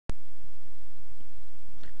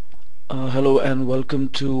Hello and welcome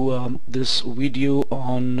to this video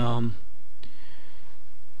on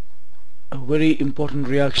a very important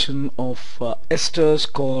reaction of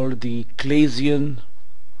esters called the Clasien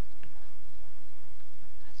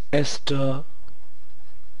Ester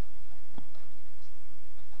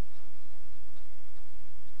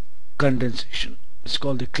Condensation. It's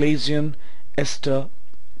called the Clasien Ester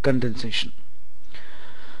Condensation,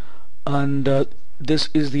 and this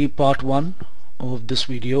is the part 1 of this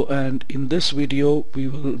video, and in this video we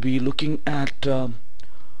will be looking at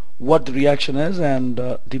what the reaction is and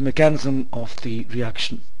the mechanism of the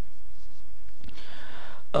reaction.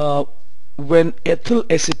 When ethyl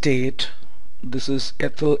acetate, this is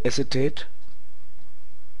ethyl acetate,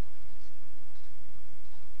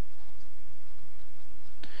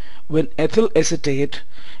 when ethyl acetate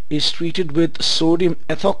is treated with sodium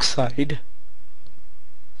ethoxide,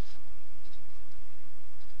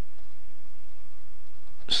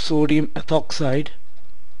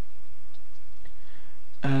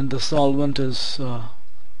 and the solvent is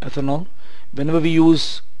ethanol. Whenever we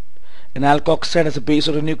use an alkoxide as a base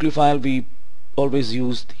or a nucleophile, we always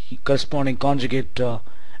use the corresponding conjugate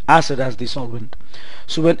acid as the solvent.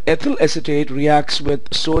 So when ethyl acetate reacts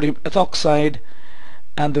with sodium ethoxide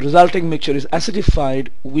and the resulting mixture is acidified,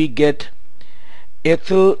 we get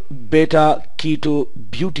ethyl beta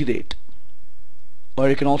ketobutyrate, or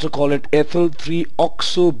you can also call it ethyl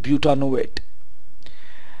 3-oxobutanoate,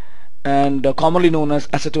 and commonly known as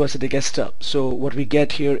acetoacetic ester. So what we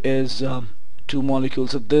get here is two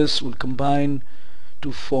molecules of this will combine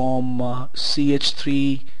to form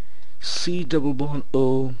CH3 C double bond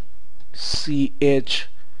O CH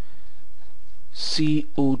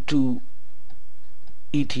CO2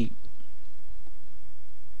 ET.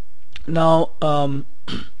 Now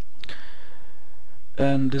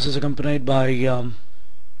and this is accompanied by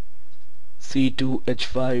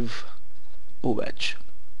C2H5OH.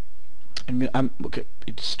 Okay,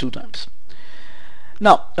 it's 2 times.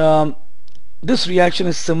 Now this reaction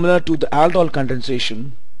is similar to the aldol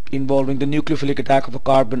condensation, involving the nucleophilic attack of a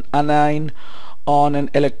carbon anion on an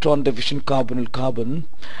electron deficient carbonyl carbon,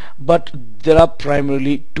 but there are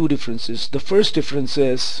primarily 2 differences. The first difference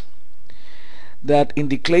is that in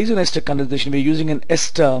the Clasien ester condensation, we're using an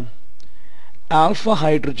ester. Alpha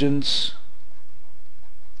hydrogens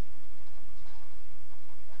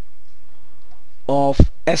of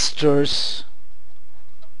esters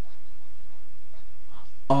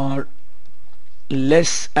are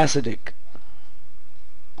less acidic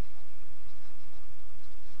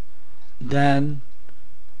than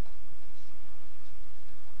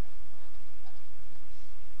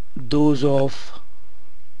those of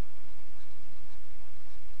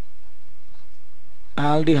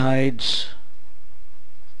aldehydes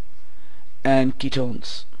and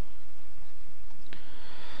ketones.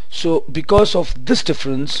 So because of this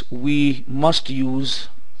difference, we must use,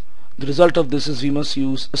 the result of this is we must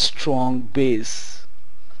use a strong base,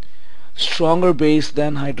 stronger base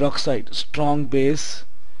than hydroxide, strong base,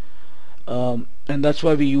 and that's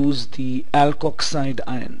why we use the alkoxide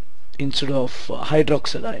ion instead of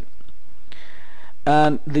hydroxide ion.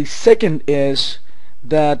 And the second is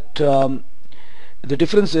that the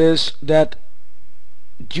difference is that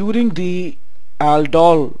during the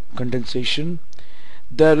aldol condensation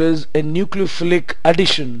there is a nucleophilic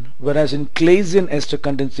addition, whereas in Clasien ester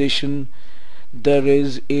condensation there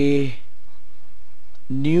is a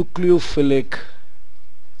nucleophilic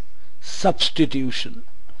substitution.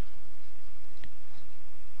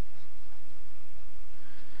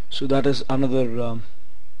 So that is another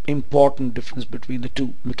important difference between the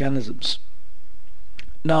 2 mechanisms.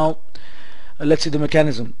 Now let's see the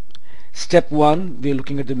mechanism. Step 1, we are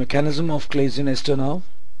looking at the mechanism of Clasien ester now.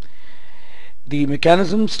 The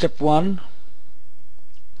mechanism, step 1,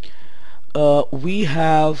 we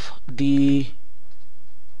have the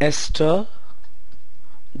ester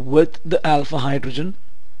with the alpha hydrogen,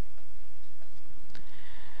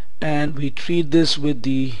 and we treat this with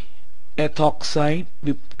the ethoxide.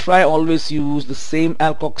 We try always use the same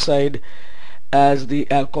alkoxide as the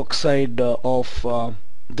alkoxide of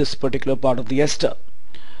this particular part of the ester.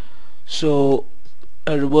 So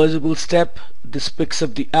a reversible step, this picks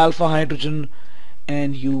up the alpha hydrogen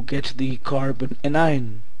and you get the carbon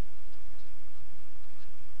anion.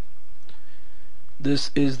 This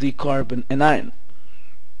is the carbon anion,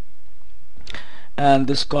 and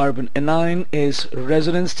this carbon anion is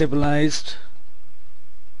resonance stabilized,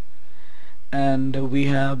 and we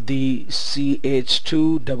have the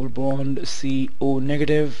CH2 double bond CO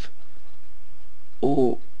negative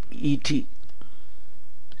OET.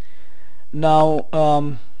 Now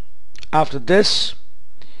after this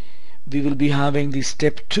we will be having the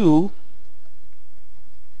step 2,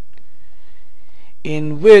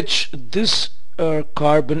 in which this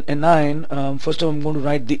carbon anion, first of all I'm going to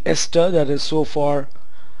write the ester that is so far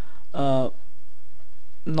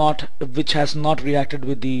which has not reacted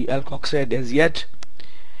with the alkoxide as yet,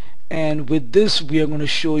 and with this we are going to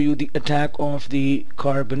show you the attack of the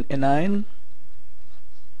carbon anion.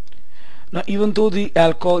 Now even though the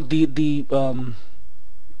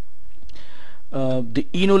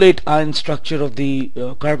enolate ion structure of the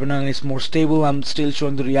carbon anion is more stable, I'm still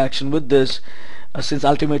showing the reaction with this since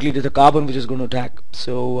ultimately it is the carbon which is going to attack.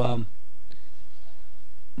 So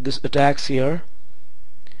this attacks here,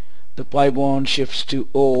 the pi bond shifts to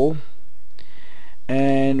O,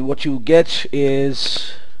 and what you get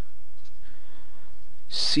is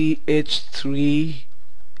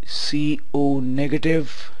CH3CO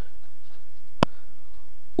negative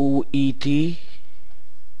OET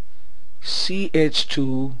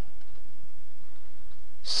CH2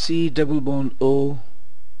 C double bond O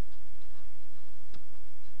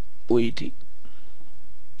OET.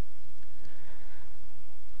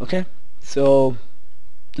 Okay, so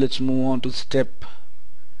let's move on to step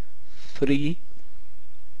 3.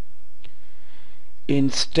 In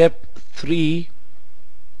step 3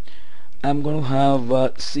 I'm going to have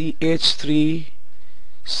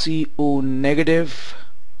CH3CO negative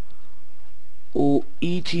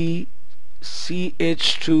OET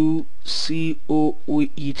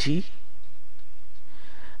CH2COOET.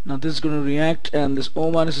 Now this is going to react and this O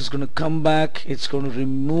minus is going to come back. It's going to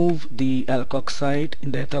remove the alkoxide, in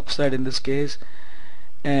the ethoxide in this case,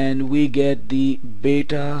 and we get the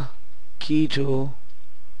beta keto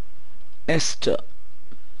ester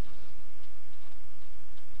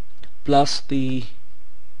plus the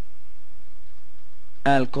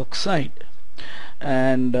alkoxide.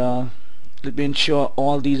 And let me ensure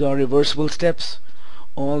all these are reversible steps.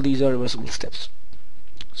 All these are reversible steps.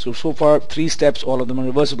 So far 3 steps, all of them are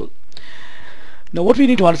reversible. Now what we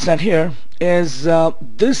need to understand here is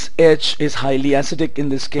this H is highly acidic in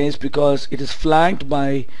this case because it is flanked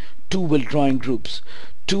by 2 withdrawing groups,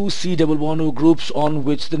 2 C double bond O groups on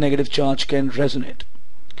which the negative charge can resonate.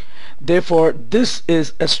 Therefore this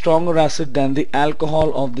is a stronger acid than the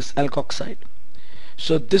alcohol of this alkoxide.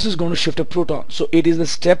 So this is going to shift a proton. So it is the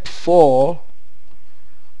step 4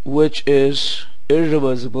 which is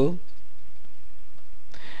irreversible,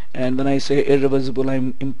 and when I say irreversible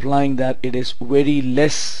I'm implying that it is very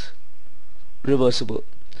less reversible.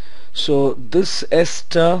 So this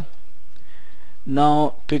ester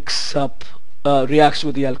now picks up reacts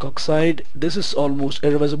with the alkoxide. This is almost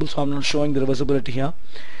irreversible, so I'm not showing the reversibility here.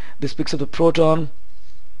 This picks up the proton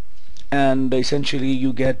and essentially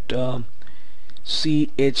you get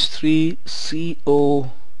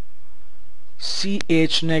CH3CO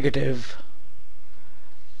CH negative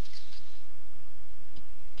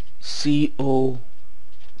CO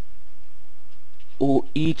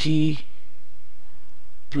OET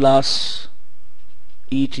plus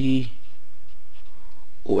ET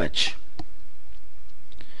OH.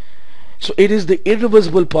 So it is the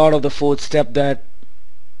irreversible part of the 4th step that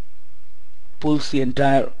pulls the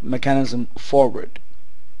entire mechanism forward.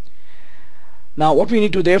 Now what we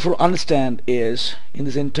need to therefore understand is in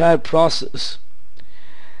this entire process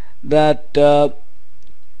that to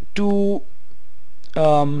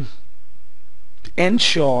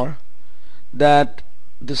ensure that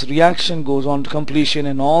this reaction goes on to completion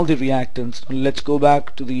and all the reactants, let's go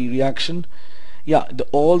back to the reaction.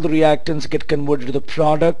 All the reactants get converted to the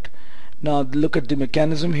product. Now look at the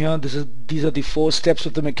mechanism here. These are the 4 steps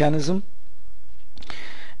of the mechanism,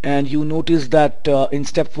 and you notice that in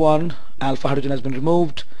step 1 alpha hydrogen has been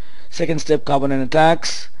removed, 2nd step carbon anion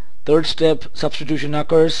attacks, 3rd step substitution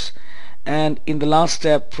occurs, and in the last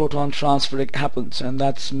step proton transfer happens, and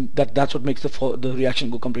that's what makes the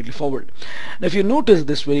reaction go completely forward. Now if you notice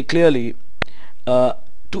this very clearly, to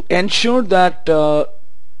ensure that of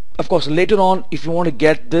course later on if you want to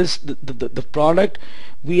get this the product,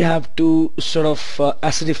 we have to sort of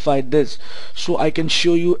acidify this. So I can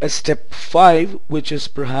show you a step 5 which is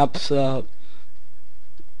perhaps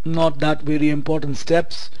not that very important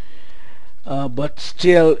steps, but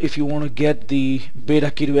still if you want to get the beta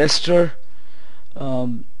keto ester,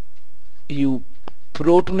 you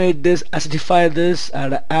protonate this, acidify this,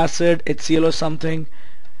 add an acid, HCl or something,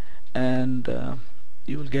 and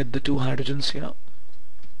you will get the 2 hydrogens here.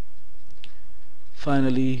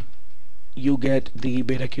 Finally you get the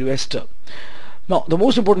beta keto ester. Now the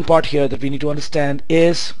most important part here that we need to understand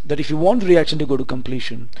is that if you want the reaction to go to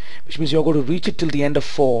completion, which means you're going to reach it till the end of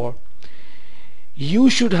 4, you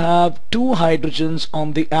should have 2 hydrogens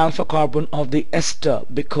on the alpha carbon of the ester,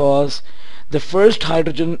 because the first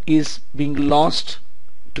hydrogen is being lost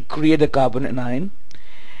to create a carbon anion,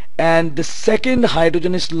 and the second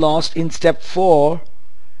hydrogen is lost in step 4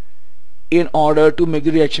 in order to make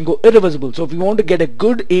the reaction go irreversible. So if you want to get a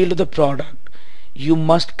good yield of the product, you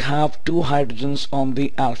must have 2 hydrogens on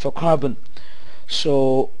the alpha carbon.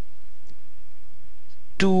 So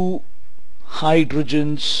 2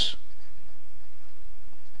 hydrogens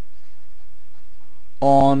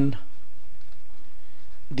on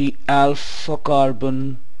the alpha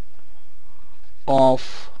carbon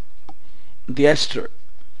of the ester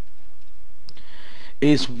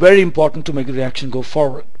is very important to make the reaction go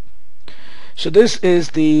forward. So this is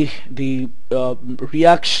the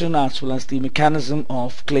reaction as well as the mechanism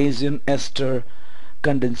of Clasien Ester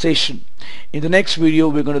condensation. In the next video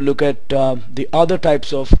we're going to look at the other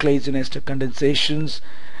types of Clasien Ester condensations,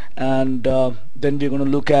 and then we're going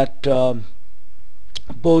to look at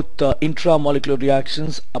both intramolecular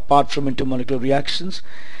reactions apart from intermolecular reactions,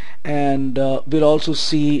 and we'll also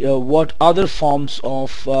see what other forms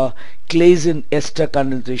of Clasien Ester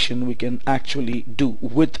condensation we can actually do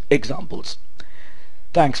with examples.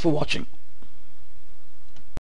 Thanks for watching.